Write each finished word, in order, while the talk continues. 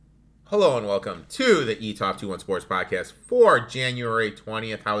Hello and welcome to the eTop21 Sports Podcast for January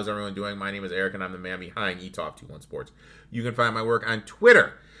 20th. How is everyone doing? My name is Eric and I'm the man behind eTop21 Sports. You can find my work on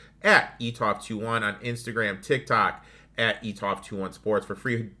Twitter at eTop21, on Instagram, TikTok at eTop21 Sports, for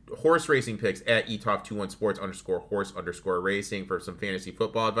free horse racing picks at eTop21 Sports _horse _racing, for some fantasy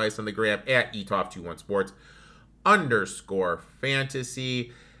football advice on the gram at eTop21 Sports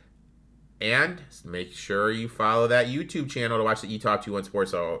 _fantasy. And make sure you follow that YouTube channel to watch the eTop21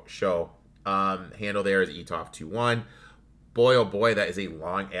 Sports show. Handle there is eTop21. Boy, oh boy, that is a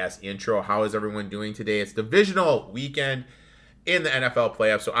long-ass intro. How is everyone doing today? It's Divisional weekend in the NFL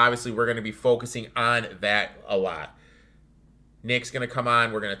playoffs, so obviously we're going to be focusing on that a lot. Nick's going to come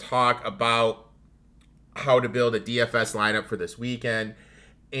on. We're going to talk about how to build a DFS lineup for this weekend.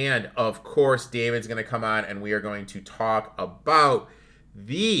 And, of course, David's going to come on, and we are going to talk about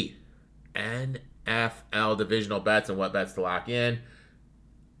the NFL divisional bets and what bets to lock in.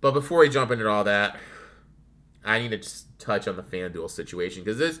 But before we jump into all that, I need to just touch on the FanDuel situation,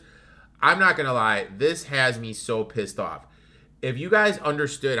 because this, I'm not going to lie, this has me so pissed off. If you guys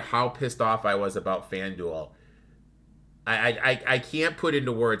understood how pissed off I was about FanDuel, I can't put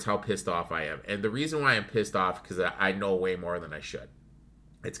into words how pissed off I am. And the reason why I'm pissed off, because I know way more than I should.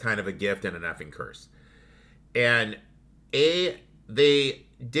 It's kind of a gift and an effing curse. And they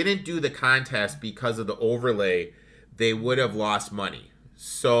didn't do the contest because of the overlay. They would have lost money.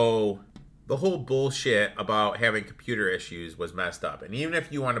 So the whole bullshit about having computer issues was messed up. And even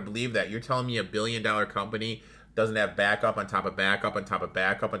if you want to believe that, you're telling me $1 billion company doesn't have backup on top of backup on top of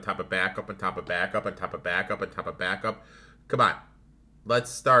backup on top of backup on top of backup on top of backup on top of backup. Come on.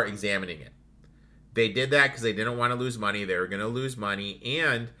 Let's start examining it. They did that because they didn't want to lose money. They were going to lose money.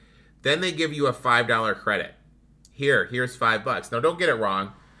 And then they give you a $5 credit. Here's $5. Now, don't get it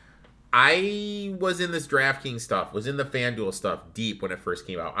wrong. I was in this DraftKings stuff, was in the FanDuel stuff deep when it first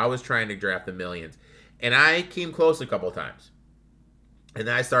came out. I was trying to draft the millions. And I came close a couple of times. And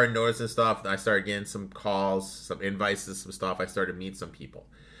then I started noticing stuff. And I started getting some calls, some invites to some stuff. I started to meet some people.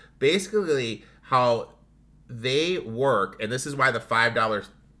 Basically, how they work, and this is why the $5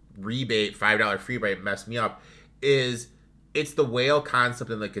 rebate, $5 free rebate messed me up, is it's the whale concept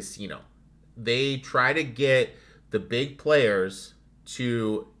in the casino. They try to get the big players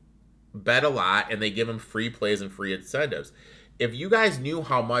to bet a lot, and they give them free plays and free incentives. If you guys knew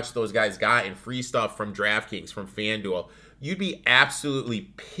how much those guys got in free stuff from DraftKings, from FanDuel, you'd be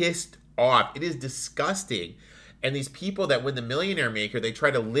absolutely pissed off. It is disgusting. And these people that win the Millionaire Maker, they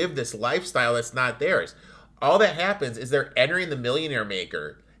try to live this lifestyle that's not theirs. All that happens is they're entering the Millionaire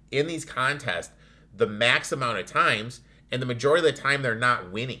Maker in these contests the max amount of times, and the majority of the time they're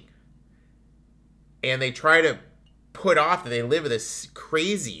not winning. And they try to put off that they live this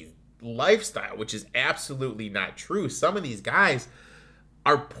crazy lifestyle, which is absolutely not true. Some of these guys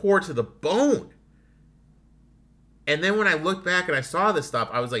are poor to the bone. And then when I looked back and I saw this stuff,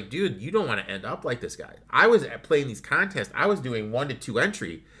 I was like, dude, you don't want to end up like this guy. I was playing these contests. I was doing 1 to 2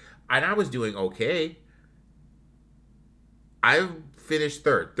 entry, and I was doing okay. I finished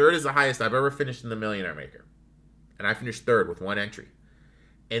third. Third is the highest I've ever finished in the Millionaire Maker. And I finished third with 1 entry.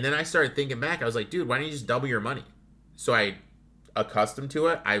 And then I started thinking back. I was like, dude, why don't you just double your money? So I accustomed to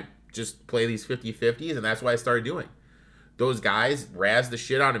it. I just play these 50-50s, and that's what I started doing. Those guys razzed the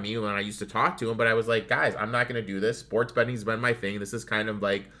shit out of me when I used to talk to them, but I was like, guys, I'm not going to do this. Sports betting's been my thing. This is kind of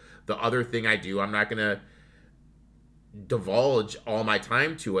like the other thing I do. I'm not going to divulge all my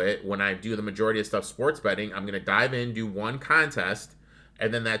time to it. When I do the majority of stuff sports betting, I'm going to dive in, do one contest,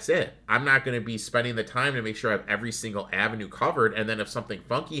 and then that's it. I'm not going to be spending the time to make sure I have every single avenue covered, and then if something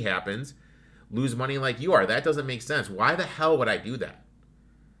funky happens, lose money like you are. That doesn't make sense. Why the hell would I do that?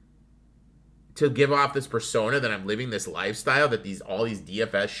 To give off this persona that I'm living this lifestyle that all these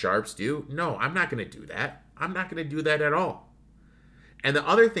DFS sharps do? No, I'm not going to do that. I'm not going to do that at all. And the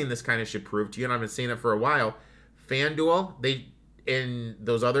other thing this kind of should prove to you, and I've been saying it for a while, FanDuel, in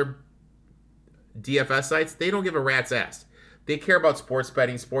those other DFS sites, they don't give a rat's ass. They care about sports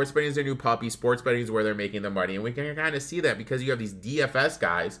betting. Sports betting is their new puppy. Sports betting is where they're making their money. And we can kind of see that because you have these DFS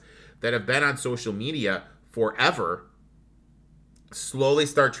guys that have been on social media forever slowly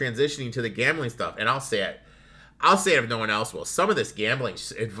start transitioning to the gambling stuff. And I'll say it if no one else will. Some of this gambling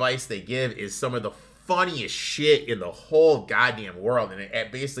advice they give is some of the funniest shit in the whole goddamn world. And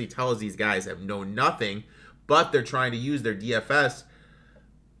it basically tells these guys have known nothing, but they're trying to use their DFS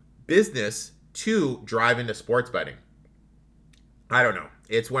business to drive into sports betting. I don't know.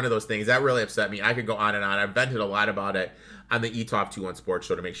 It's one of those things that really upset me. I could go on and on. I've vented a lot about it on the eTop21 Sports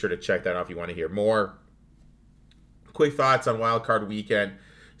Show, to make sure to check that out if you want to hear more. Quick thoughts on Wild Card Weekend.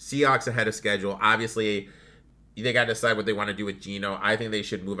 Seahawks ahead of schedule. Obviously, They got to decide what they want to do with Geno. I think they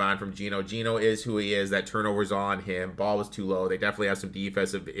should move on from Geno. Geno is who he is. That turnover's on him. Ball was too low. They definitely have some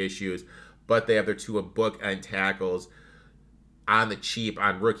defensive issues, but they have their two bookend tackles on the cheap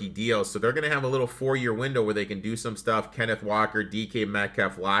on rookie deals. So they're going to have a little 4-year window where they can do some stuff. Kenneth Walker, DK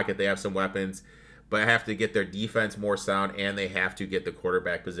Metcalf, Lockett, they have some weapons, but have to get their defense more sound, and they have to get the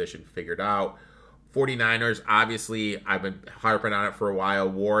quarterback position figured out. 49ers, obviously, I've been harping on it for a while.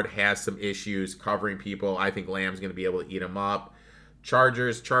 Ward has some issues covering people. I think Lamb's going to be able to eat him up.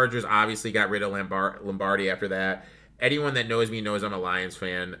 Chargers obviously got rid of Lombardi after that. Anyone that knows me knows I'm a Lions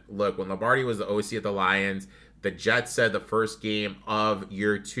fan. Look, when Lombardi was the OC at the Lions, the Jets said the first game of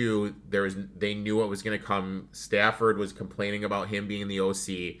year 2, they knew what was going to come. Stafford was complaining about him being the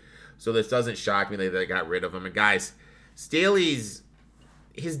OC. So this doesn't shock me that they got rid of him. And guys, his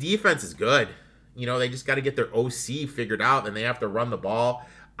defense is good. They just got to get their OC figured out, and they have to run the ball.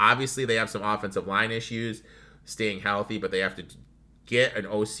 Obviously, they have some offensive line issues, staying healthy, but they have to get an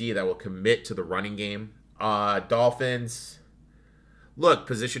OC that will commit to the running game. Dolphins, look,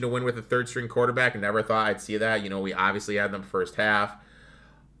 position to win with a third-string quarterback. I never thought I'd see that. We obviously had them first half.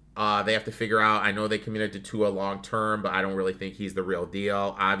 They have to figure out, I know they committed to Tua long-term, but I don't really think he's the real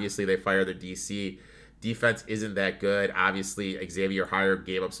deal. Obviously, they fired their DC. Defense isn't that good. Obviously, Xavier Howard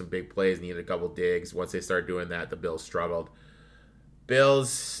gave up some big plays, needed a couple digs. Once they started doing that, the Bills struggled.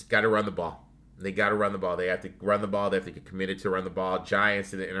 Bills got to run the ball. They got to run the ball. They have to run the ball. They have to get committed to run the ball. Giants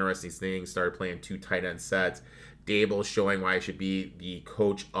did an interesting thing, started playing 2 tight end sets. Dable showing why he should be the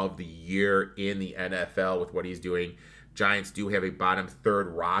coach of the year in the NFL with what he's doing. Giants do have a bottom third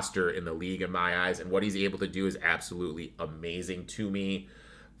roster in the league in my eyes, and what he's able to do is absolutely amazing to me.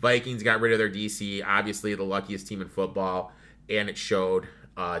 Vikings got rid of their DC, obviously the luckiest team in football, and it showed.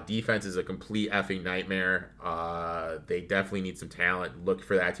 Defense is a complete effing nightmare. They definitely need some talent. Look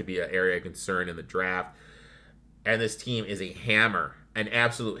for that to be an area of concern in the draft. And this team is a hammer, an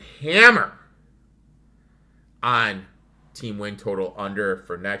absolute hammer on team win total under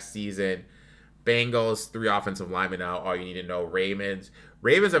for next season. Bengals, 3 offensive linemen out. All you need to know. Ravens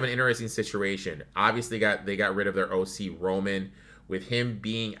have an interesting situation. Obviously, they got rid of their OC Roman. With him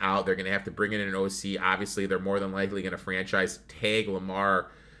being out, they're going to have to bring in an OC. Obviously, they're more than likely going to franchise tag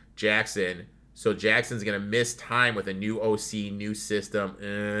Lamar Jackson. So Jackson's going to miss time with a new OC, new system.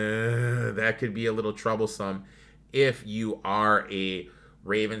 That could be a little troublesome if you are a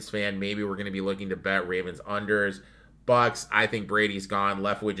Ravens fan. Maybe we're going to be looking to bet Ravens unders. Bucks, I think Brady's gone.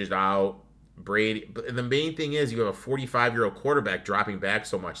 Leftwich is out. But the main thing is you have a 45-year-old quarterback dropping back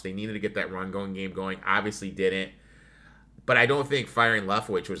so much. They needed to get that run-going game going. Obviously didn't. But I don't think firing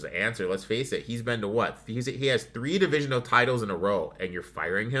Leftwich was the answer. Let's face it. He's been to what? He has 3 divisional titles in a row, and you're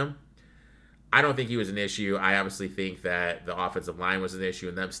firing him? I don't think he was an issue. I obviously think that the offensive line was an issue,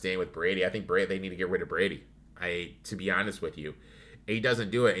 and them staying with Brady. I think they need to get rid of Brady. To be honest with you. He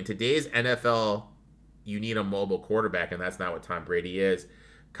doesn't do it. In today's NFL, you need a mobile quarterback, and that's not what Tom Brady is.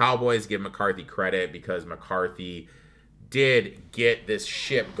 Cowboys give McCarthy credit because McCarthy did get this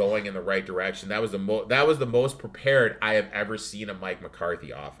ship going in the right direction. That was the most prepared I have ever seen a Mike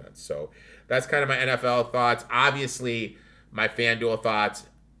McCarthy offense. So that's kind of my NFL thoughts. Obviously, my FanDuel thoughts.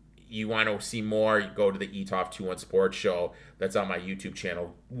 You want to see more, you go to the ETOF 21 Sports Show. That's on my YouTube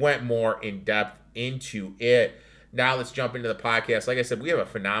channel. Went more in depth into it. Now let's jump into the podcast. Like I said, we have a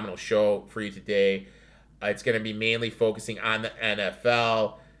phenomenal show for you today. It's going to be mainly focusing on the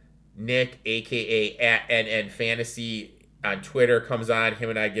NFL. Nick, a.k.a. at NN Fantasy on Twitter, comes on. Him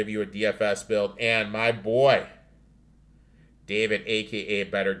and I give you a DFS build. And my boy, David, a.k.a.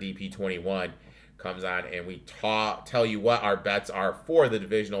 Better DP21, comes on. And we tell you what our bets are for the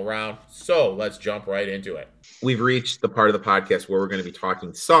divisional round. So let's jump right into it. We've reached the part of the podcast where we're going to be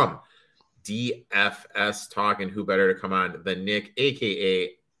talking some DFS talk. And who better to come on than Nick, a.k.a.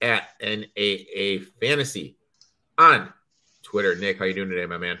 at NAA Fantasy on Twitter. Nick, how you doing today,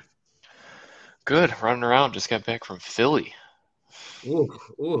 my man? Good. Running around. Just got back from Philly. Ooh,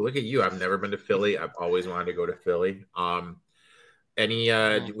 look at you. I've never been to Philly. I've always wanted to go to Philly. Were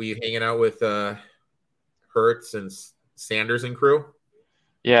you hanging out with Hertz and Sanders and crew?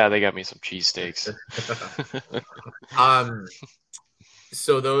 Yeah, they got me some cheesesteaks.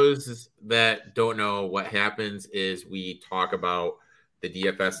 So those that don't know, what happens is we talk about the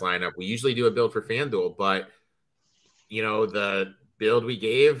DFS lineup. We usually do a build for FanDuel, but the build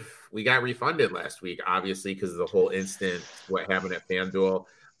we got refunded last week, obviously, because of the whole instant what happened at FanDuel.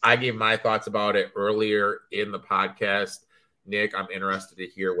 I gave my thoughts about it earlier in the podcast. Nick, I'm interested to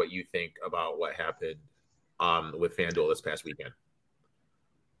hear what you think about what happened with FanDuel this past weekend.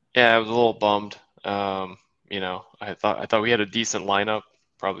 Yeah, I was a little bummed. I thought we had a decent lineup.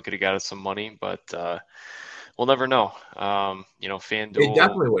 Probably could have got us some money, but we'll never know. It FanDuel,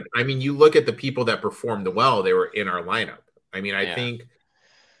 definitely would. I mean, you look at the people that performed well; they were in our lineup. I mean, yeah,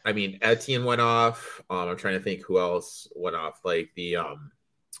 Etienne went off. I'm trying to think who else went off. Like the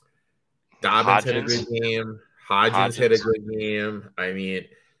Dobbins had a good Hodgins, game. Hodgins had a Hodgins, good game. I mean,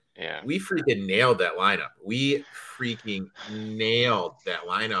 yeah, we freaking nailed that lineup. We freaking nailed that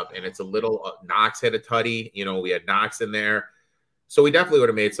lineup. And it's a little Knox had a tutty. We had Knox in there. So we definitely would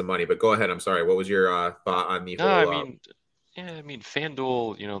have made some money. But go ahead. I'm sorry. What was your thought on the no, I whole? mean, yeah, I mean,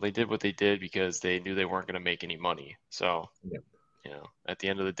 FanDuel, they did what they did because they knew they weren't going to make any money. So, Yeah. at the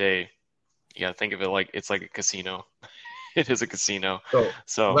end of the day, you got to think of it like it's like a casino. It is a casino. So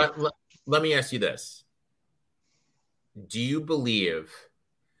So, let me ask you this: do you believe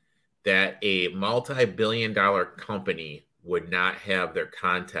that a multi-billion-dollar company would not have their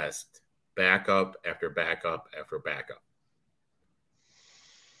contest backup after backup after backup?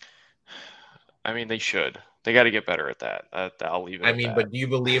 I mean, they should. They got to get better at that. I'll leave it I at mean, that. but do you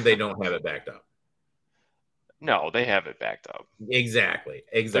believe they don't have it backed up? No, they have it backed up. Exactly.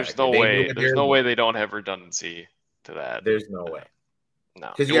 There's Exactly. no They knew way. what they There's were no way doing. they don't have redundancy to that. There's no way. No,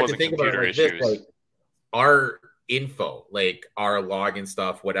 Because it you have to wasn't think about it computer like this, issues. like our info, like our login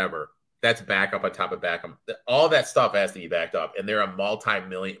stuff, whatever, that's backup on top of backup. All that stuff has to be backed up. And they're a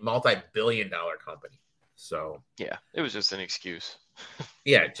multi-billion-dollar company. So Yeah, it was just an excuse.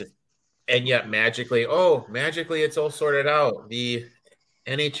 yeah, and yet magically it's all sorted out. The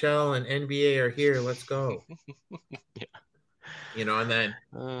NHL and NBA are here. Let's go. Yeah. And then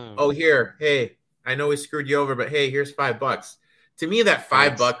Oh, oh here, hey, I know we screwed you over, but hey, here's $5. To me, that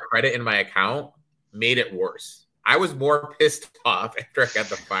five thanks. buck credit in my account made it worse. I was more pissed off after I got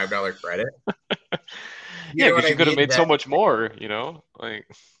the $5 credit. You Yeah, know what because I you could have mean? made so much more. Like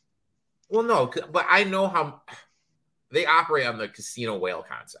Well, no, but I know how they operate on the casino whale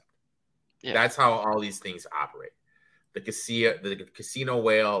concept. yeah, That's how all these things operate. The casino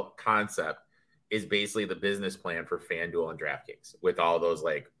whale concept is basically the business plan for FanDuel and DraftKings with all those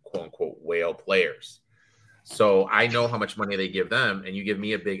like quote unquote whale players. So I know how much money they give them, and you give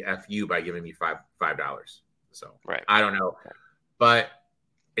me a big fu by giving me $5. So right. I don't know, but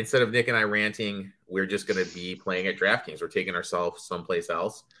instead of Nick and I ranting, we're just going to be playing at DraftKings. We're taking ourselves someplace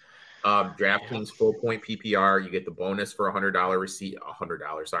else. Yep. DraftKings full point PPR, you get the bonus for $100 receipt,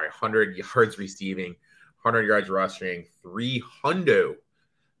 $100, sorry, 100 yards receiving, 100 yards rushing, 300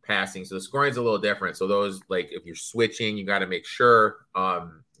 passing. So the scoring is a little different. So those, like if you're switching, you got to make sure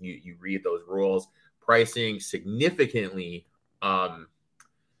you read those rules. Pricing significantly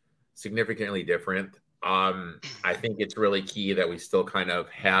different. I think it's really key that we still kind of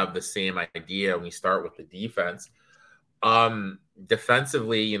have the same idea when we start with the defense.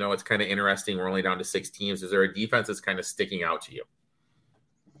 Defensively, it's kind of interesting. We're only down to 6 teams. Is there a defense that's kind of sticking out to you?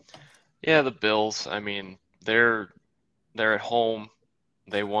 Yeah, the Bills. I mean, they're at home.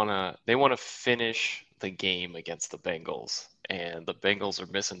 They wanna finish the game against the Bengals, and the Bengals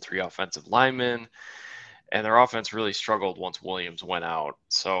are missing 3 offensive linemen, and their offense really struggled once Williams went out.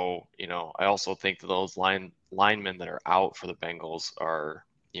 So, I also think that those linemen that are out for the Bengals are,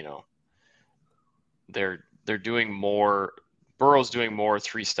 they're doing more. Burrow's doing more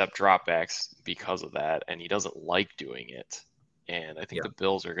 3-step dropbacks because of that, and he doesn't like doing it. And I think Yeah. the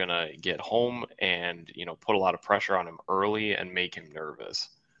Bills are gonna get home and put a lot of pressure on him early and make him nervous.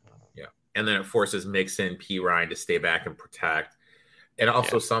 Yeah. And then it forces Mixon, P. Ryan to stay back and protect. And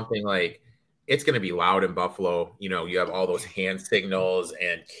also Yeah, something like it's going to be loud in Buffalo. You have all those hand signals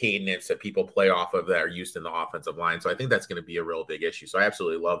and cadence that people play off of that are used in the offensive line. So I think that's going to be a real big issue. So I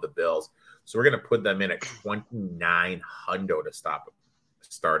absolutely love the Bills. So we're going to put them in at 29 hundo to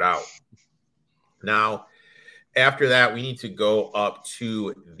start out. Now, after that, we need to go up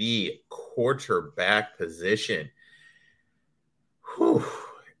to the quarterback position. Whew.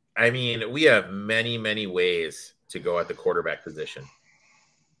 I mean, we have many, many ways to go at the quarterback position.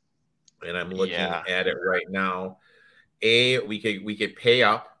 And I'm looking yeah, at it right now. We could pay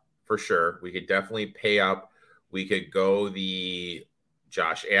up for sure. We could definitely pay up. We could go the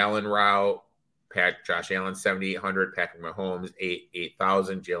Josh Allen route. Josh Allen 7,800, Patrick Mahomes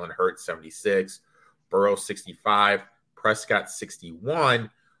 8,000, Jalen Hurts 76, Burrow 65, Prescott 61,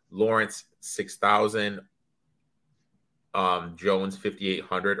 Lawrence 6,000, Jones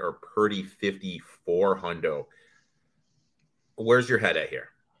 5,800, or Purdy 5,400. Where's your head at here?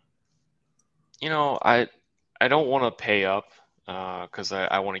 I don't want to pay up because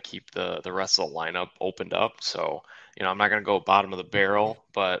I want to keep the rest of the lineup opened up. So, I'm not going to go bottom of the barrel,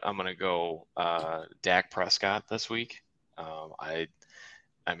 but I'm going to go Dak Prescott this week. I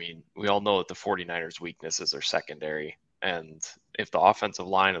mean, we all know that the 49ers' weakness is their secondary. And if the offensive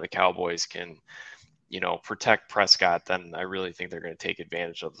line of the Cowboys can protect Prescott, then I really think they're going to take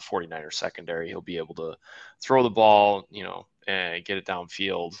advantage of the 49ers secondary. He'll be able to throw the ball, and get it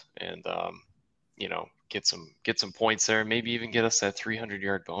downfield and, get some points there, and maybe even get us that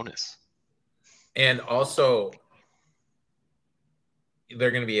 300-yard bonus. And also,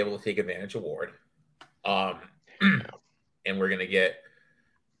 they're going to be able to take advantage of Ward. And we're going to get,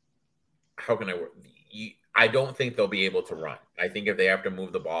 how can I work? I don't think they'll be able to run. I think if they have to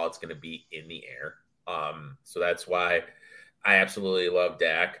move the ball, it's going to be in the air. So that's why I absolutely love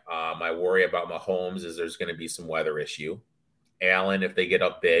Dak. My worry about Mahomes is there's going to be some weather issue. Allen, if they get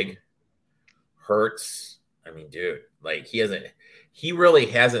up big, Hurts. I mean, dude, like he really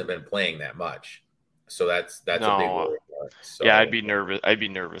hasn't been playing that much. So that's a big worry. So, yeah, I'd be nervous. I'd be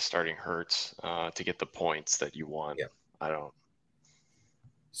nervous starting Hurts to get the points that you want. Yeah. I don't.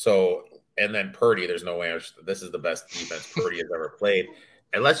 So, and then Purdy, there's no way this is the best defense Purdy has ever played.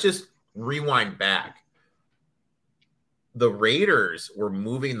 And let's just rewind back. The Raiders were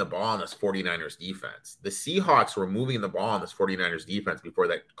moving the ball on this 49ers defense. The Seahawks were moving the ball on this 49ers defense before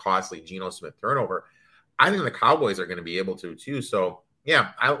that costly Geno Smith turnover. I think the Cowboys are going to be able to too. So,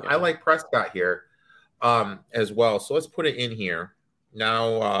 yeah, I like Prescott here as well. So let's put it in here.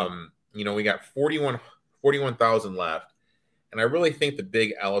 Now, we got 41,000 left. And I really think the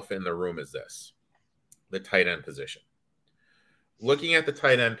big elephant in the room is this, the tight end position. Looking at the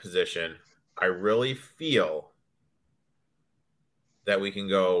tight end position, I really feel that we can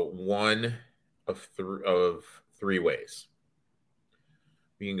go one of three ways.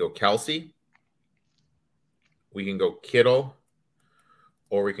 We can go Kelsey, we can go Kittle,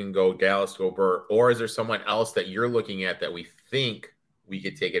 or we can go Dallas Goedert. Or is there someone else that you're looking at that we think we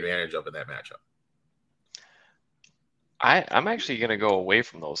could take advantage of in that matchup? I'm actually going to go away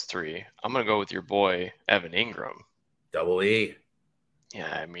from those three. I'm going to go with your boy, Evan Ingram. Double E.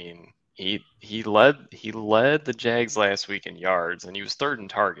 Yeah, I mean, he led the Jags last week in yards, and he was third in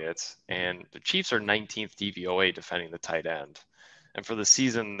targets. And the Chiefs are 19th DVOA defending the tight end. And for the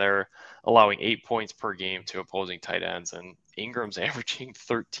season, they're allowing 8 points per game to opposing tight ends. And Ingram's averaging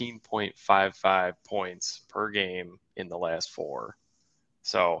 13.55 points per game in the last 4.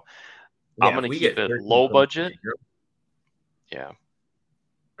 So I'm going to keep it low budget. Yeah.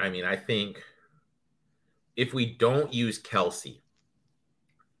 I mean, I think if we don't use Kelsey,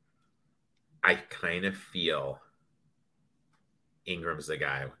 I kind of feel Ingram's the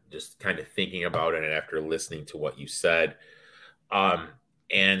guy, just kind of thinking about it and after listening to what you said.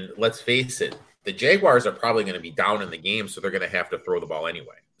 And let's face it, the Jaguars are probably going to be down in the game, so they're going to have to throw the ball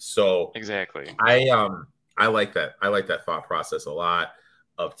anyway. So exactly. I like that. I like that thought process a lot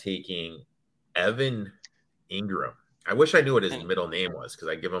of taking Evan Ingram. I wish I knew what his middle name was because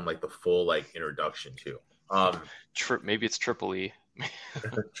I give him like the full like introduction too. Maybe it's Triple E.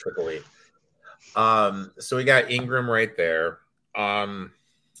 Triple E. So we got Ingram right there.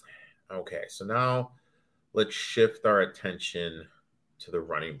 Okay, so now let's shift our attention to the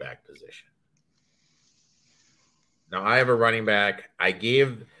running back position. Now I have a running back. I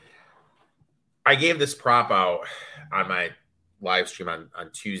gave this prop out on my live stream on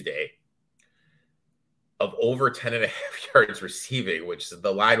Tuesday of over 10.5 yards receiving, which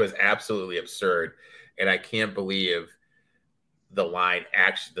the line was absolutely absurd. And I can't believe the line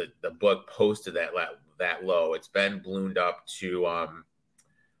actually, the book posted that low. It's been ballooned up to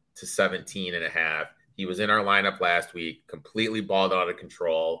 17.5. He was in our lineup last week, completely balled out of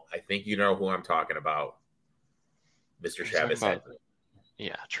control. I think you know who I'm talking about. Mr. Travis Etienne.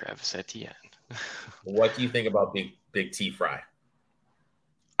 Yeah, Travis Etienne. What do you think about Big T Fry?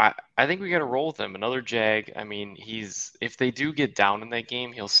 I think we got to roll with him. Another Jag. I mean, if they do get down in that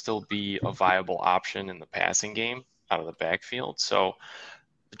game, he'll still be a viable option in the passing game out of the backfield. So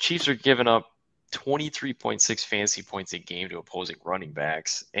the Chiefs are giving up 23.6 fantasy points a game to opposing running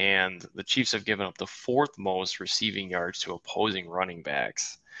backs, and the Chiefs have given up the 4th most receiving yards to opposing running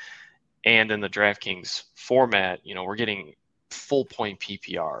backs. And in the DraftKings format, we're getting full point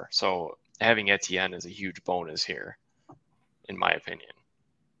PPR. So having Etienne is a huge bonus here, in my opinion.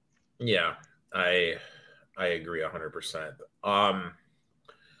 Yeah, I agree 100%.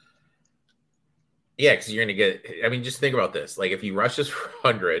 Yeah, because you're going to get – I mean, just think about this. Like, if he rushes for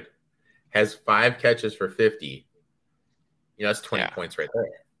 100, has 5 catches for 50, that's 20 points right there.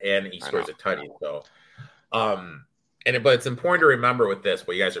 And he scores a tutty. So, but it's important to remember with this,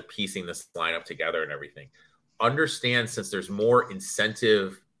 but you guys are piecing this lineup together and everything. Understand, since there's more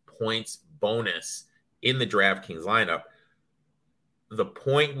incentive points bonus in the DraftKings lineup, the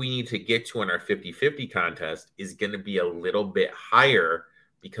point we need to get to in our 50-50 contest is going to be a little bit higher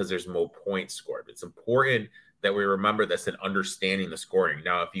because there's more points scored. It's important that we remember this and understanding the scoring.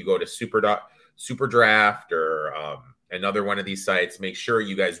 Now, if you go to Super Draft or another one of these sites, make sure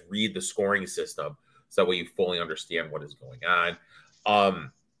you guys read the scoring system so that way you fully understand what is going on.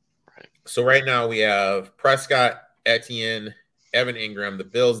 Um, Right. so right now we have Prescott, Etienne, Evan Ingram, the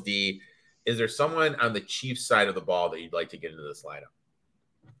Bills D. Is there someone on the Chiefs side of the ball that you'd like to get into this lineup?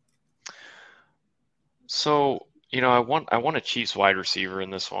 So, I want a Chiefs wide receiver in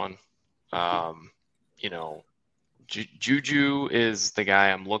this one. Um, you know, Juju is the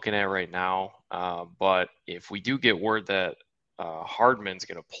guy I'm looking at right now. But if we do get word that Hardman's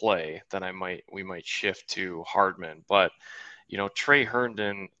going to play, then we might shift to Hardman. But Trey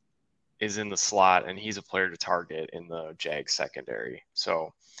Herndon is in the slot, and he's a player to target in the Jags secondary.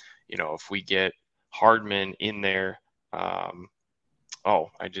 So, if we get Hardman in there,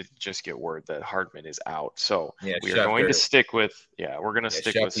 I did just get word that Hardman is out. So Yeah, we are going to Schefter. stick with, we're going to Yeah,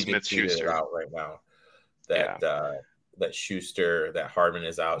 stick with Shefty Smith just tweeted it Schuster. out right now Yeah. that that Schuster, that Hardman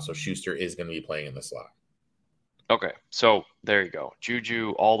is out, so Schuster is going to be playing in the slot. Okay, so there you go.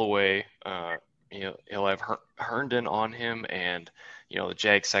 Juju all the way. He'll have Herndon on him, and the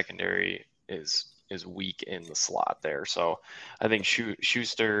Jag secondary is weak in the slot there. So I think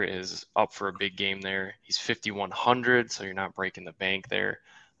Schuster is up for a big game there. He's 5,100, so you're not breaking the bank there.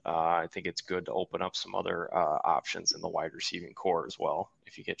 I think it's good to open up some other options in the wide receiving core as well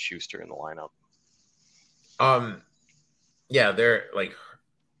if you get Schuster in the lineup. Yeah, they're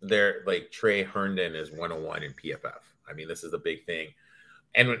like Trey Herndon is 101 in PFF. I mean, this is a big thing.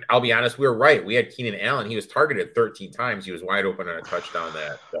 And I'll be honest, we were right. We had Keenan Allen. He was targeted 13 times. He was wide open on a touchdown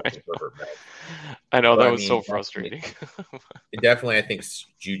that Justin Herbert missed. I know So that I was so mean, frustrating. definitely, I think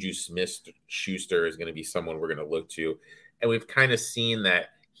Juju Smith Schuster is going to be someone we're going to look to, and we've kind of seen that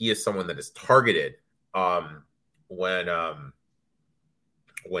he is someone that is targeted um, when um,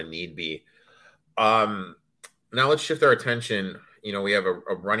 when need be. Um, Now let's shift our attention. We have a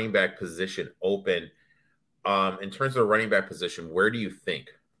running back position open. In terms of the running back position, where do you think?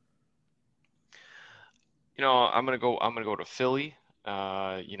 I'm gonna go to Philly.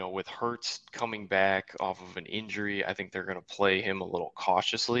 With Hurts coming back off of an injury, I think they're gonna play him a little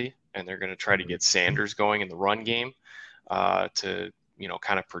cautiously, and they're gonna try to get Sanders going in the run game to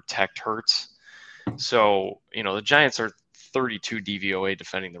kind of protect Hurts. So the Giants are 32 DVOA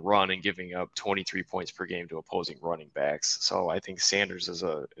defending the run and giving up 23 points per game to opposing running backs. So I think Sanders is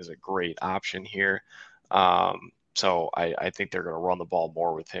a great option here. So I think they're going to run the ball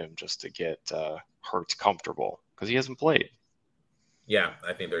more with him just to get Hurts comfortable because he hasn't played. Yeah,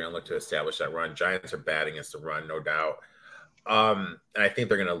 I think they're going to look to establish that run. Giants are bad against the run, no doubt. And I think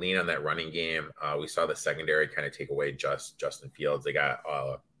they're going to lean on that running game. We saw the secondary kind of take away Justin Fields. They got,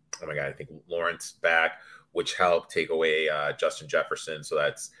 oh my God, I think Lawrence back, which helped take away Justin Jefferson. So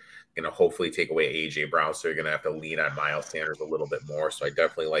that's going to hopefully take away AJ Brown. So you're going to have to lean on Miles Sanders a little bit more. So I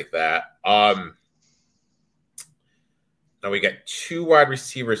definitely like that. Now we got two wide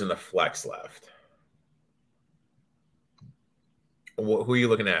receivers in the flex left. Who are you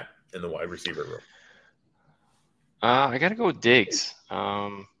looking at in the wide receiver room? I got to go with Diggs.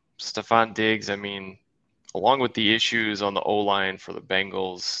 Stephon Diggs, I mean, along with the issues on the O line for the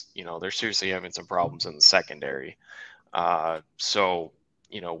Bengals, they're seriously having some problems in the secondary. So,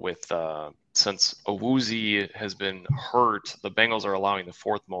 with since Awuzie has been hurt, the Bengals are allowing the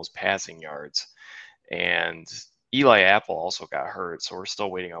fourth most passing yards, and Eli Apple also got hurt. So we're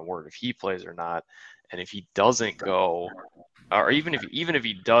still waiting on word if he plays or not. And if he doesn't go, or even if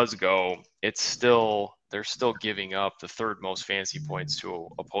he does go, they're still giving up the third most fantasy points to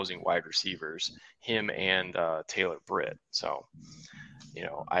opposing wide receivers, him and Taylor Britt. So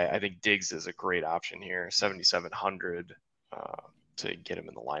I think Diggs is a great option here, 7,700 to get him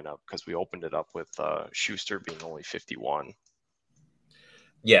in the lineup because we opened it up with Schuster being only 51.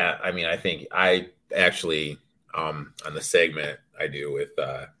 Yeah, I mean, I think I actually on the segment I do with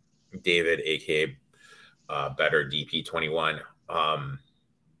David, aka Better DP21,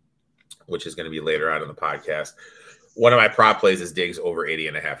 which is going to be later on in the podcast. One of my prop plays is Diggs over 80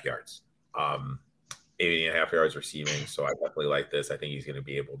 and a half yards. 80 and a half yards receiving. So I definitely like this. I think he's going to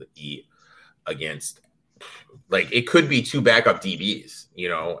be able to eat against, like, it could be two backup DBs,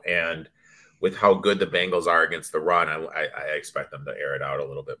 and with how good the Bengals are against the run, I expect them to air it out a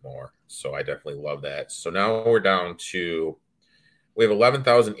little bit more. So I definitely love that. So now we're down to, we have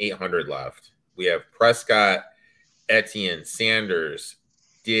 11,800 left. We have Prescott, Etienne, Sanders,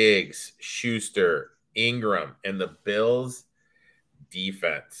 Diggs, Schuster, Ingram, and the Bills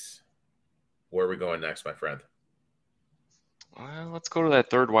defense. Where are we going next, my friend? Let's go to that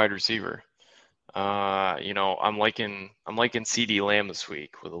third wide receiver. I'm liking CeeDee Lamb this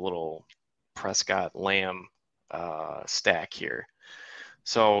week with a little Prescott Lamb stack here.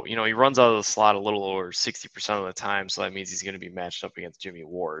 So, he runs out of the slot a little over 60% of the time. So that means he's going to be matched up against Jimmy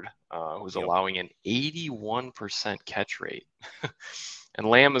Ward, who's Yep. allowing an 81% catch rate. And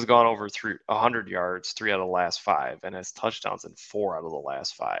Lamb has gone over 100 yards 3 out of the last 5 and has touchdowns in 4 out of the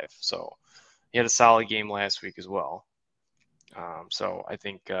last 5. So he had a solid game last week as well. So I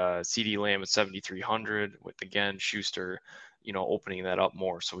think CD Lamb at 7,300 with, again, Schuster, opening that up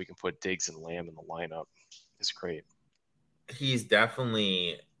more so we can put Diggs and Lamb in the lineup is great. He's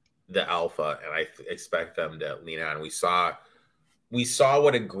definitely the alpha, and I expect them to lean on. We saw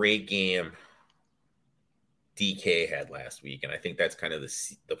what a great game DK had last week, and I think that's kind of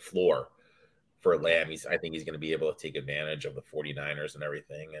the floor for Lamb. I think he's going to be able to take advantage of the 49ers and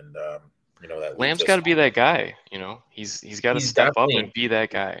everything, and that leads Lamb's us. got to be that guy. He's got to step up and be that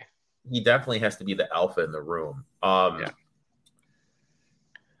guy. He definitely has to be the alpha in the room. Yeah.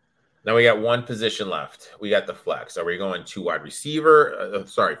 Now we got one position left. We got the flex. Are we going 4 wide receivers,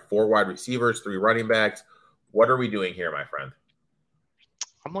 3 running backs? What are we doing here, my friend?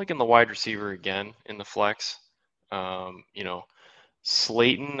 I'm liking the wide receiver again in the flex.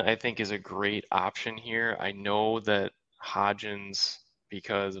 Slayton, I think, is a great option here. I know that Hodgins,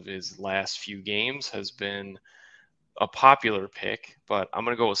 because of his last few games, has been a popular pick, but I'm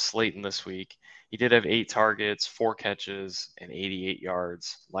going to go with Slayton this week. He did have 8 targets, 4 catches, and 88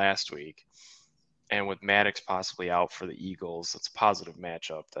 yards last week. And with Maddox possibly out for the Eagles, it's a positive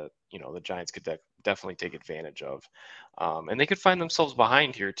matchup that, the Giants could definitely take advantage of. And they could find themselves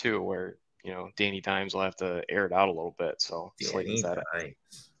behind here too, where, Danny Dimes will have to air it out a little bit. So Slayton's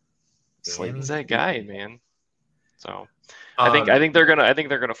that guy, man. So I think they're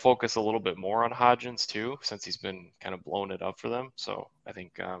gonna focus a little bit more on Hodgins too, since he's been kind of blowing it up for them. So I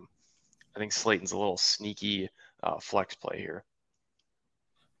think Slayton's a little sneaky flex play here.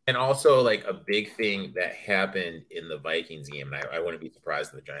 And also, like, a big thing that happened in the Vikings game, and I wouldn't be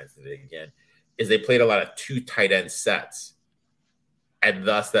surprised if the Giants did it again, is they played a lot of 2 tight end sets, and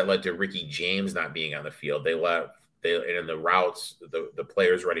thus that led to Ricky James not being on the field. And in the routes, the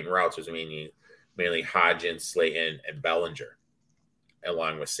players running routes was mainly Hodgins, Slayton, and Bellinger,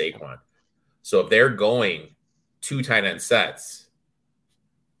 along with Saquon. So if they're going 2 tight end sets,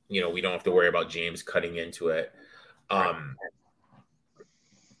 we don't have to worry about James cutting into it.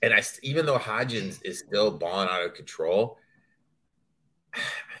 And even though Hodgins is still balling out of control, I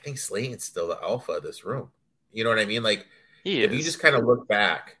think Slayton's still the alpha of this room. You know what I mean? Like, if you just kind of look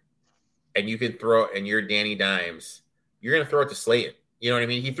back and you can throw, and you're Danny Dimes, you're going to throw it to Slayton. You know what I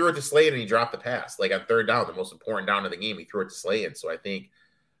mean? He threw it to Slayton and he dropped the pass. Like, on 3rd down, the most important down of the game, he threw it to Slayton. So I think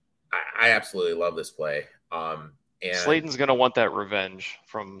I absolutely love this play. And Slayton's going to want that revenge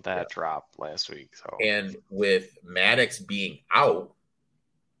from that drop last week. So, and with Maddox being out,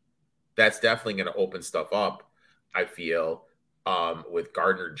 that's definitely going to open stuff up, I feel, with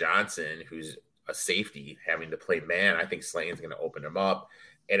Gardner Johnson, who's a safety, having to play man. I think Slayton's going to open him up.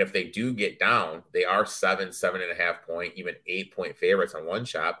 And if they do get down, they are 7.5 point, even 8-point favorites on One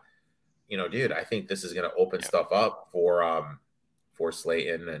Shop. Dude, I think this is going to open stuff up for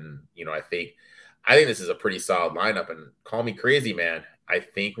Slayton. And, I think this is a pretty solid lineup. And call me crazy, man, I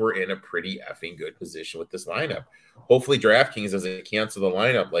think we're in a pretty effing good position with this lineup. Hopefully DraftKings doesn't cancel the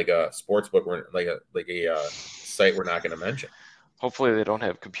lineup like a sports book, like a site we're not going to mention. Hopefully they don't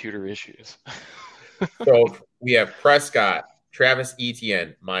have computer issues. So we have Prescott, Travis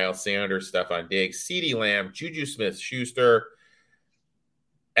Etienne, Miles Sanders, Stephon Diggs, CeeDee Lamb, Juju Smith-Schuster,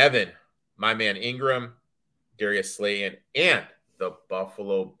 Evan, my man Ingram, Darius Slayton, and the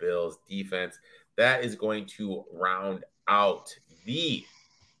Buffalo Bills defense. That is going to round out the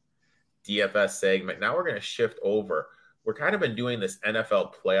DFS segment. Now we're going to shift over. We're kind of been doing this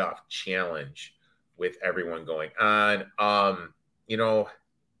NFL playoff challenge with everyone going on.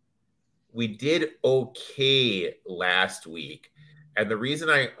 We did okay last week. And the reason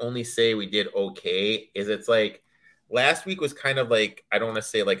I only say we did okay is it's like last week was kind of like, I don't want to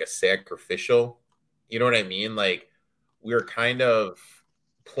say like a sacrificial. You know what I mean? Like, we were kind of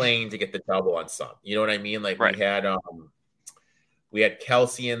playing to get the double on some. You know what I mean? Like, right. we had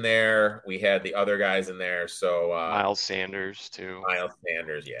Kelsey in there. We had the other guys in there. So Miles Sanders too. Miles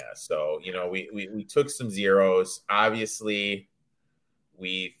Sanders, yeah. So we took some zeros. Obviously,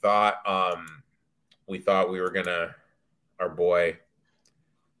 we thought we were gonna, our boy.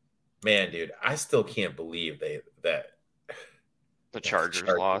 Man, dude, I still can't believe that the Chargers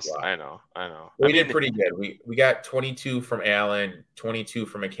lost. I know. We did pretty good. We got 22 from Allen, 22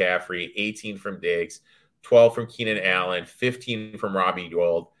 from McCaffrey, 18 from Diggs, 12 from Keenan Allen, 15 from Robbie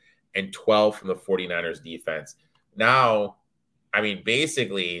Gould, and 12 from the 49ers defense. Now, I mean,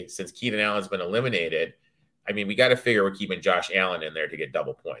 basically, since Keenan Allen's been eliminated, I mean, we got to figure we're keeping Josh Allen in there to get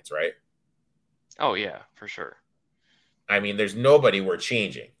double points, right? Oh yeah, for sure. I mean, there's nobody we're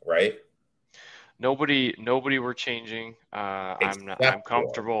changing, right? Nobody we're changing. I'm Except for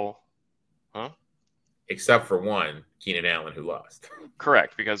comfortable. Huh? except for one, Keenan Allen, who lost.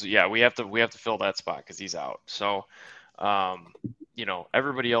 Correct, because yeah, we have to fill that spot because he's out. So,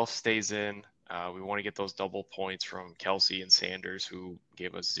 everybody else stays in. We want to get those double points from Kelsey and Sanders, who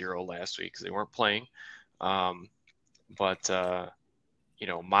gave us 0 last week because they weren't playing. But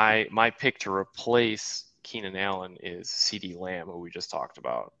my pick to replace Keenan Allen is CeeDee Lamb, who we just talked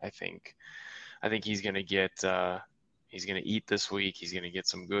about. I think he's gonna get he's gonna eat this week. He's gonna get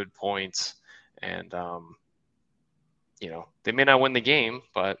some good points, and they may not win the game,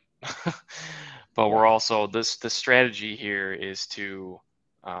 but we're also the strategy here is to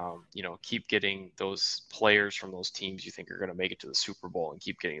keep getting those players from those teams you think are going to make it to the Super Bowl and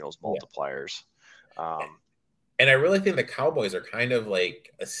keep getting those multipliers. And I really think the Cowboys are kind of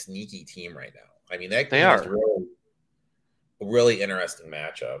like a sneaky team right now. I mean, that They game is are. really, really interesting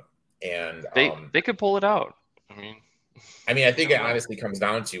matchup. And They could pull it out. I think it honestly comes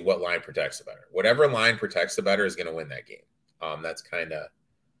down to what line protects the better. Whatever line protects the better is going to win that game. That's kind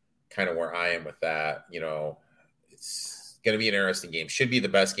of where I am with that. It's going to be an interesting game. Should be the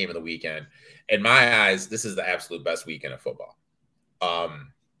best game of the weekend. In my eyes, this is the absolute best weekend of football.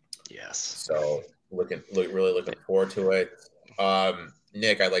 Yes. So really looking forward to it.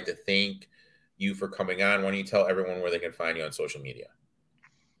 Nick, I'd like to thank you for coming on. Why don't you tell everyone where they can find you on social media?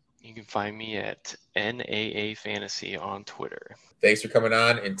 You can find me at NAA Fantasy on Twitter. Thanks for coming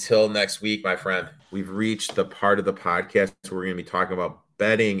on. Until next week, my friend. We've reached the part of the podcast where we're going to be talking about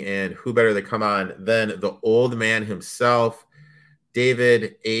betting, and who better to come on than the old man himself,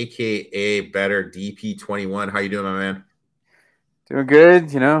 David, aka Better DP21. How you doing, my man? Doing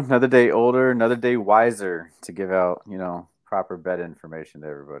good. Another day older, another day wiser to give out, proper bet information to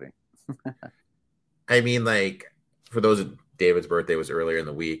everybody. I mean, like, for those, David's birthday was earlier in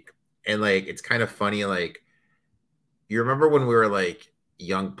the week, and like, it's kind of funny. Like, you remember when we were like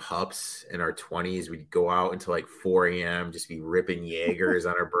young pups in our 20s, we'd go out until like 4 a.m. just be ripping Jaegers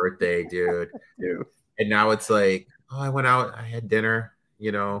on our birthday, dude. And now it's like, oh, I went out, I had dinner.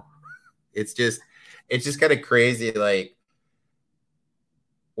 It's just kind of crazy. Like,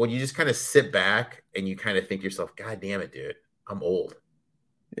 when you just kind of sit back and you kind of think to yourself, God damn it, dude, I'm old.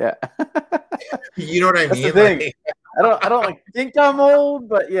 Yeah. You know what I mean? The thing. Like, I don't think I'm old,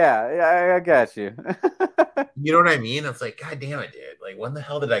 but yeah, I got you. You know what I mean? It's like, God damn it, dude. Like, when the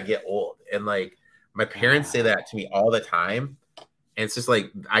hell did I get old? And like, my parents say that to me all the time. And it's just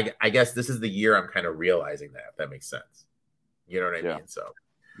like, I guess this is the year I'm kind of realizing that, if that makes sense. You know what I mean? So,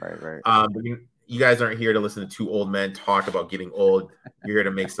 right. But you guys aren't here to listen to two old men talk about getting old. You're here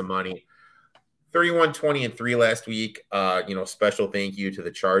to make some money. 31-20-3 last week. Special thank you to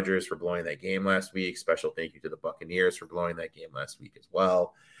the Chargers for blowing that game last week. Special thank you to the Buccaneers for blowing that game last week as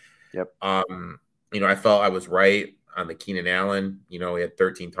well. Yep. I felt I was right on the Keenan Allen. He had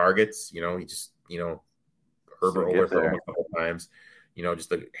 13 targets. He just, Herbert overthrew him a couple times.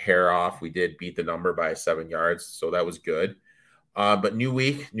 Just a hair off. We did beat the number by 7 yards, so that was good. But new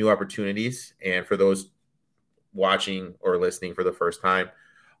week, new opportunities. And for those watching or listening for the first time,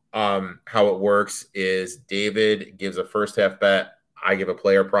 how it works is David gives a first half bet. I give a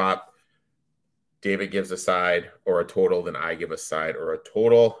player prop. David gives a side or a total. Then I give a side or a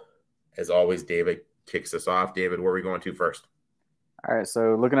total. As always, David kicks us off. David, where are we going to first? All right.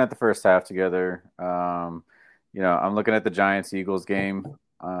 So looking at the first half together, I'm looking at the Giants-Eagles game.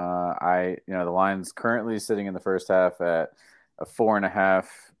 The line's currently sitting in the first half at a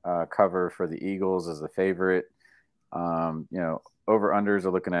 4.5 cover for the Eagles as the favorite. Over-unders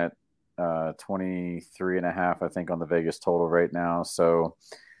are looking at 23.5, I think, on the Vegas total right now. So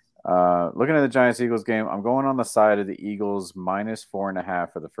looking at the Giants-Eagles game, I'm going on the side of the Eagles minus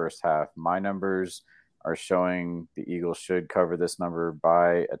 4.5 for the first half. My numbers are showing the Eagles should cover this number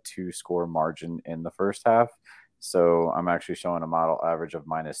by a 2-score margin in the first half. So I'm actually showing a model average of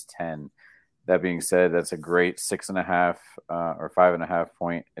minus 10. That being said, that's a great 6.5 or 5.5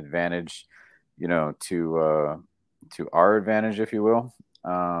 point advantage, to our advantage, if you will,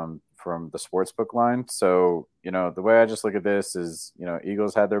 from the sportsbook line. So, the way I just look at this is,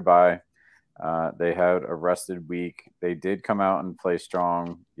 Eagles had their bye. They had a rested week. They did come out and play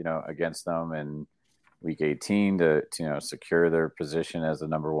strong, against them in week 18 to secure their position as the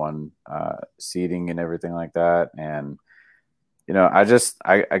number one seeding and everything like that. And,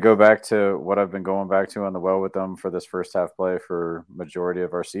 I go back to what I've been going back to on the well with them for this first half play for majority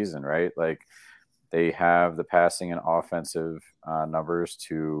of our season, right? Like, they have the passing and offensive numbers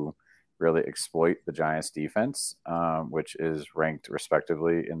to really exploit the Giants defense, which is ranked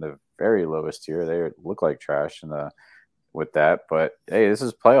respectively in the very lowest tier. They look like trash with that, but hey, this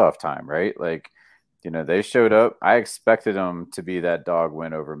is playoff time, right? Like, they showed up. I expected them to be that dog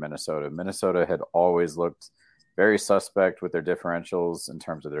win over Minnesota. Minnesota had always looked very suspect with their differentials in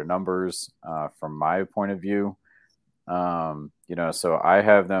terms of their numbers, from my point of view. So I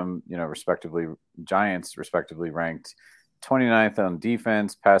have them, Giants respectively ranked 29th on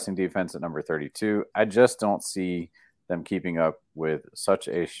defense, passing defense at number 32. I just don't see them keeping up with such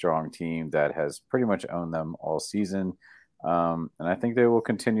a strong team that has pretty much owned them all season. And I think they will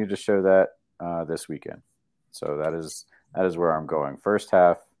continue to show that this weekend. So that is where I'm going. First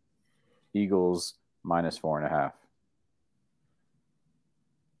half, Eagles -4.5.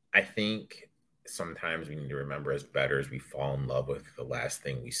 I think sometimes we need to remember as bettors, we fall in love with the last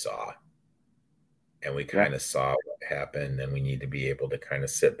thing we saw. And we kind of saw what happened, and we need to be able to kind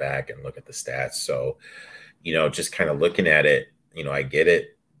of sit back and look at the stats. So, just kind of looking at it, I get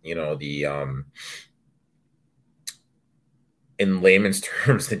it. In layman's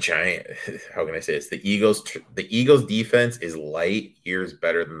terms, the Giant, how can I say this? The Eagles defense is light years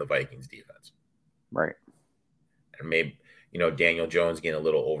better than the Vikings defense. Right. And maybe, Daniel Jones getting a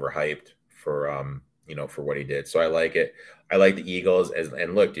little overhyped for what he did. So I like it. I like the Eagles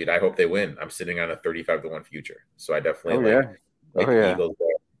and look, dude, I hope they win. I'm sitting on a 35-1 future. So I definitely like the Eagles.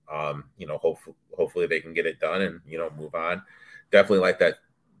 Hopefully they can get it done and, move on. Definitely like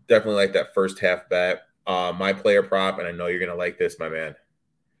that first half bet. My player prop, and I know you're going to like this, my man.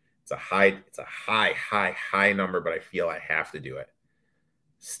 It's a high number, but I feel I have to do it.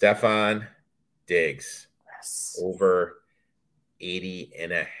 Stefon Diggs over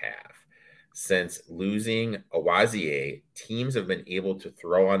 80.5. Since losing Awazie, teams have been able to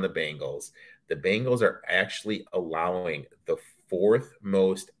throw on the Bengals. The Bengals are actually allowing the fourth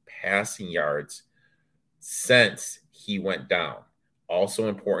most passing yards since he went down. Also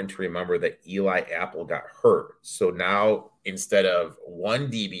important to remember that Eli Apple got hurt. So now instead of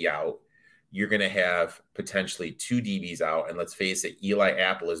one DB out, you're going to have potentially two DBs out. And let's face it, Eli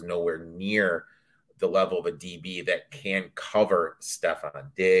Apple is nowhere near the level of a DB that can cover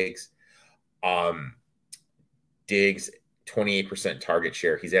Stefon Diggs. Diggs, 28% target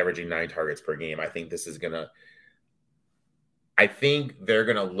share. He's averaging 9 targets per game. I think they're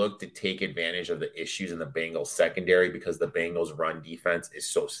going to look to take advantage of the issues in the Bengals secondary because the Bengals run defense is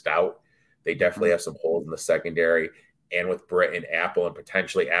so stout. They definitely have some holes in the secondary. And with Britt and Apple and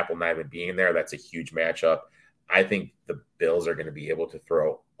potentially Apple not even being there, that's a huge matchup. I think the Bills are going to be able to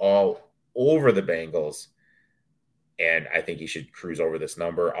throw all over the Bengals. And I think you should cruise over this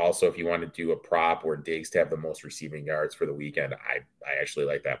number. Also, if you want to do a prop where Diggs to have the most receiving yards for the weekend, I actually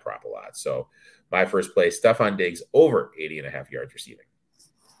like that prop a lot. So my first play, Stefon Diggs over 80.5 yards receiving.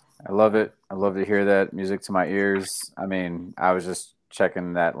 I love it. I love to hear that. Music to my ears. I mean, I was just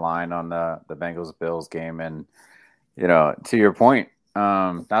checking that line on the Bengals-Bills game. And, to your point,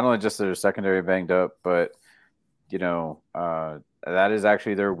 not only just their secondary banged up, but, that is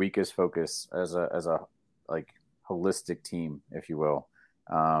actually their weakest focus as a holistic team, if you will.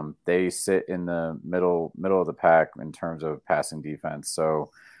 They sit in the middle of the pack in terms of passing defense.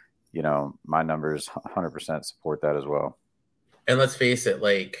 So, my numbers 100% support that as well. And let's face it,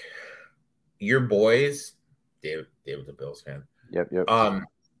 like your boys, David's a Bills fan. Yep.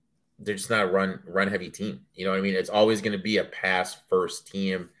 They're just not a run heavy team. You know what I mean? It's always going to be a pass first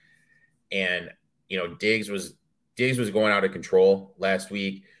team. And, Diggs was going out of control last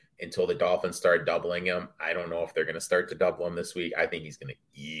week until the Dolphins started doubling him. I don't know if they're going to start to double him this week. I think he's going to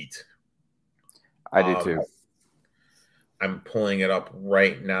eat. I do too. I'm pulling it up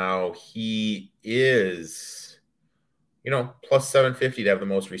right now. He is, plus 750 to have the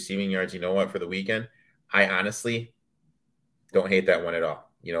most receiving yards. You know what? For the weekend, I honestly don't hate that one at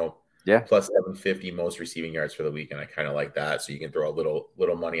all. Plus 750 most receiving yards for the weekend. I kind of like that. So you can throw a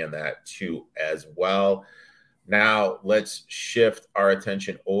little money on that too as well. Now let's shift our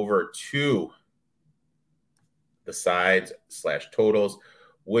attention over to the sides / totals.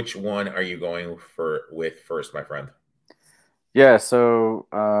 Which one are you going with first, my friend? Yeah, so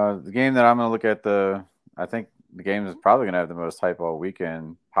the game that I'm going to look at, I think the game is probably going to have the most hype all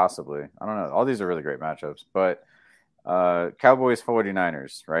weekend, possibly. I don't know. All these are really great matchups, but Cowboys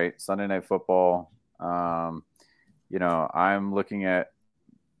 49ers, right? Sunday Night Football. I'm looking at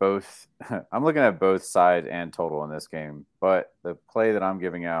both. I'm looking at both side and total in this game, but the play that I'm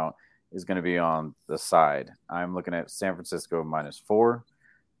giving out is going to be on the side. I'm looking at San Francisco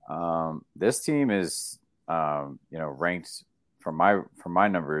 -4. This team is, ranked from my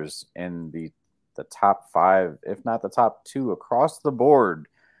numbers in the top 5, if not the top 2 across the board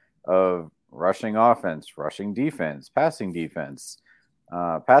of rushing offense, rushing defense, passing defense.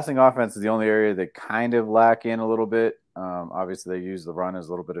 Passing offense is the only area they kind of lack in a little bit. Obviously, they use the run as a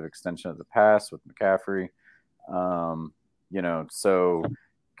little bit of extension of the pass with McCaffrey. So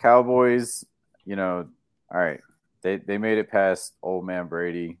Cowboys, all right, they made it past old man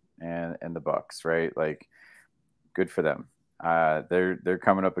Brady and the Bucks, right? Like, good for them. They're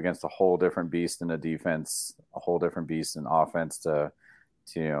coming up against a whole different beast in the defense, a whole different beast in offense to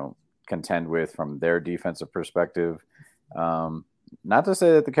contend with from their defensive perspective. Not to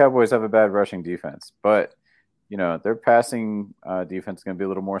say that the Cowboys have a bad rushing defense, but their passing defense is going to be a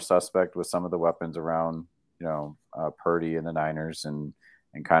little more suspect with some of the weapons around Purdy and the Niners and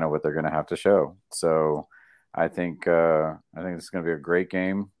kind of what they're going to have to show. So I think it's going to be a great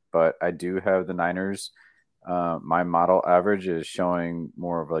game, but I do have the Niners. My model average is showing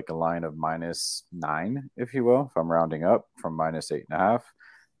more of like a line of -9, if you will, if I'm rounding up from -8.5.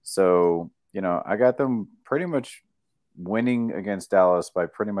 So, I got them pretty much winning against Dallas by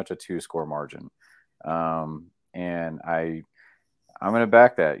pretty much a 2-score margin. And I'm going to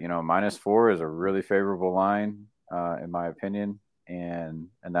back that. -4 is a really favorable line, in my opinion. And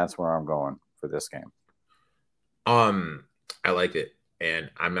that's where I'm going for this game. I like it. And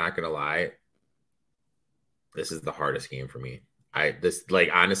I'm not going to lie. This is the hardest game for me.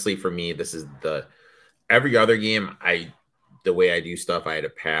 Honestly, for me, this is every other game, the way I do stuff, I had a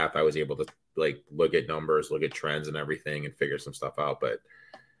path. I was able to look at numbers, look at trends and everything and figure some stuff out. But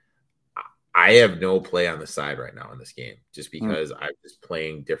I have no play on the side right now in this game just because I'm just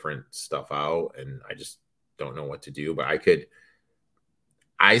playing different stuff out and I just don't know what to do. But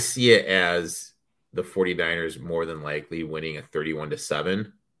I see it as the 49ers more than likely winning a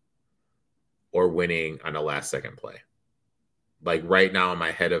 31-7 or winning on a last second play. Like right now in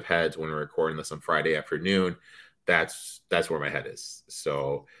my head of heads when we're recording this on Friday afternoon, that's where my head is.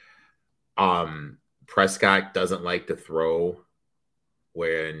 So Prescott doesn't like to throw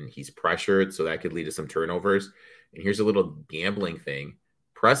when he's pressured, so that could lead to some turnovers. And here's a little gambling thing.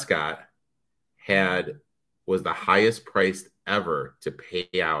 Prescott was the highest priced ever to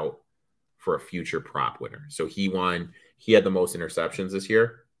pay out for a future prop winner. So he had the most interceptions this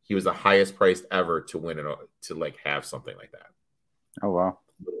year. He was the highest priced ever to win it, to have something like that. Oh, wow.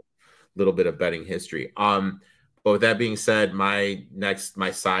 Little bit of betting history. But with that being said, my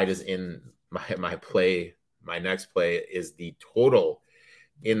side is in my play. My next play is the total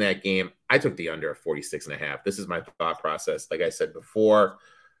in that game. I took the under of 46.5. This is my thought process. Like I said before,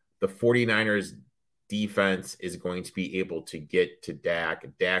 the 49ers defense is going to be able to get to Dak.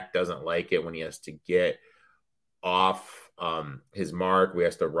 Dak doesn't like it when he has to get off his mark. We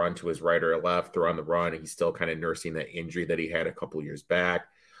has to run to his right or left, throw on the run. He's still kind of nursing that injury that he had a couple years back.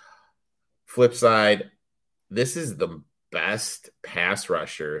 Flip side, this is the best pass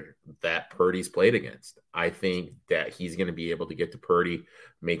rusher that Purdy's played against. I think that he's going to be able to get to Purdy,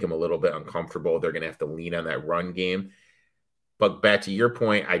 make him a little bit uncomfortable. They're going to have to lean on that run game. But back to your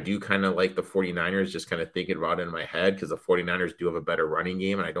point, I do kind of like the 49ers, just kind of thinking about it in my head, because the 49ers do have a better running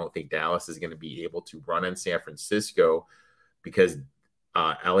game, and I don't think Dallas is going to be able to run in San Francisco because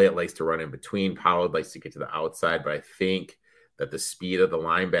Elliott likes to run in between. Pollard likes to get to the outside, but I think that the speed of the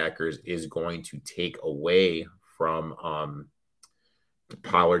linebackers is going to take away from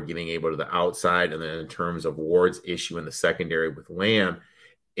Pollard getting able to the outside. And then in terms of Ward's issue in the secondary with Lamb,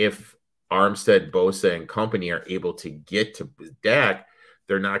 if Armstead, Bosa, and company are able to get to Dak,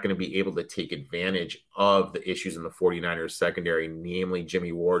 they're not going to be able to take advantage of the issues in the 49ers secondary, namely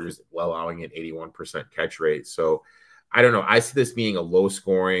Jimmy Ward is allowing an 81% catch rate. So I don't know. I see this being a low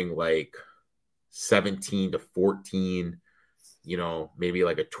scoring, 17-14, maybe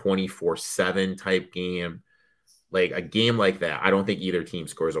like a 24-7 type game. Like a game like that, I don't think either team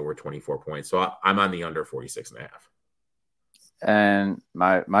scores over 24 points. So I'm on the under 46.5. And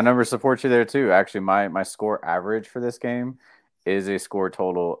my numbers support you there too. Actually, my score average for this game is a score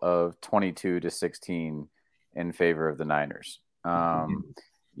total of 22-16 in favor of the Niners.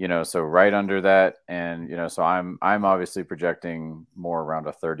 So right under that, and so I'm obviously projecting more around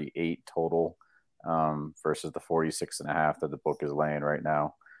a 38 total versus the 46.5 that the book is laying right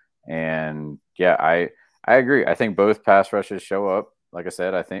now. And yeah, I agree. I think both pass rushes show up. Like I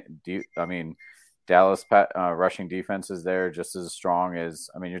said, Dallas rushing defense is there just as strong as,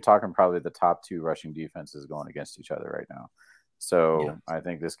 you're talking probably the top two rushing defenses going against each other right now. So yeah. I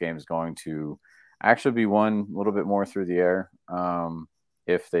think this game is going to actually be won a little bit more through the air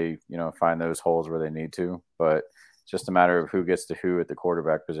if they, find those holes where they need to. But it's just a matter of who gets to who at the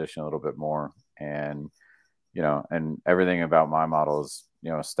quarterback position a little bit more. And, and everything about my model is,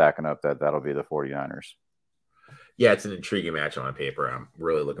 stacking up that'll be the 49ers. Yeah, it's an intriguing match on paper. I'm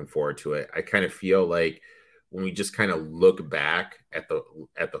really looking forward to it. I kind of feel like when we just kind of look back at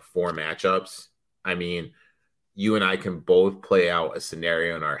the four matchups, I mean, you and I can both play out a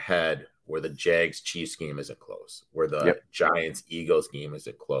scenario in our head where the Jags Chiefs game isn't close, where the Yep. Giants Eagles game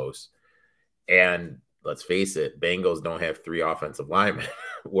isn't close. And let's face it, Bengals don't have three offensive linemen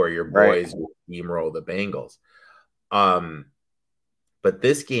where your boys will steamroll the Bengals. But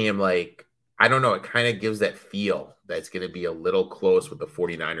this game, like, I don't know, it kind of gives that feel that it's going to be a little close with the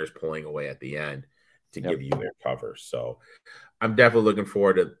 49ers pulling away at the end to give you their cover. So I'm definitely looking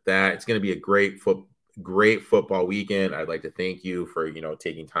forward to that. It's going to be a great football weekend. I'd like to thank you for,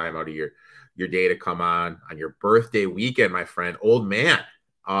 taking time out of your day to come on your birthday weekend, my friend, old man.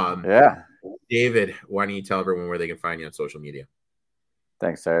 David, why don't you tell everyone where they can find you on social media?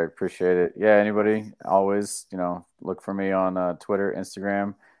 Thanks, Eric. Appreciate it. Yeah, anybody, always, look for me on Twitter,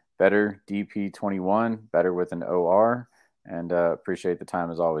 Instagram, better DP21, better with an OR, and appreciate the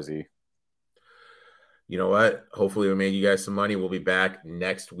time as always, E. You know what? Hopefully we made you guys some money. We'll be back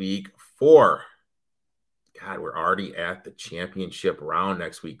next week for, God, we're already at the championship round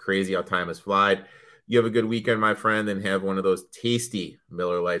next week. Crazy how time has flied. You have a good weekend, my friend, and have one of those tasty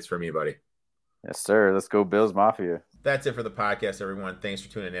Miller Lights for me, buddy. Yes, sir. Let's go Bills Mafia. That's it for the podcast, everyone. Thanks for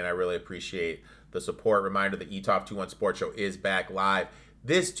tuning in. I really appreciate the support. Reminder, the eTop21 Sports Show is back live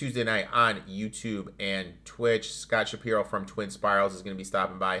this Tuesday night on YouTube and Twitch. Scott Shapiro from Twin Spirals is going to be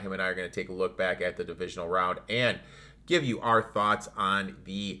stopping by. Him and I are going to take a look back at the divisional round and give you our thoughts on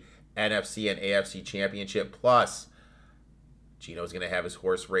the NFC and AFC Championship. Plus, Gino's going to have his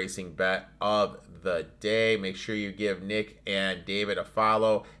horse racing bet of the day. Make sure you give Nick and David a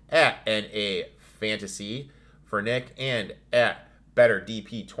follow at NA Fantasy for Nick and at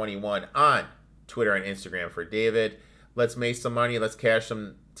BetterDP21 on Twitter and Instagram for David. Let's make some money. Let's cash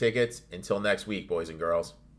some tickets. Until next week, boys and girls.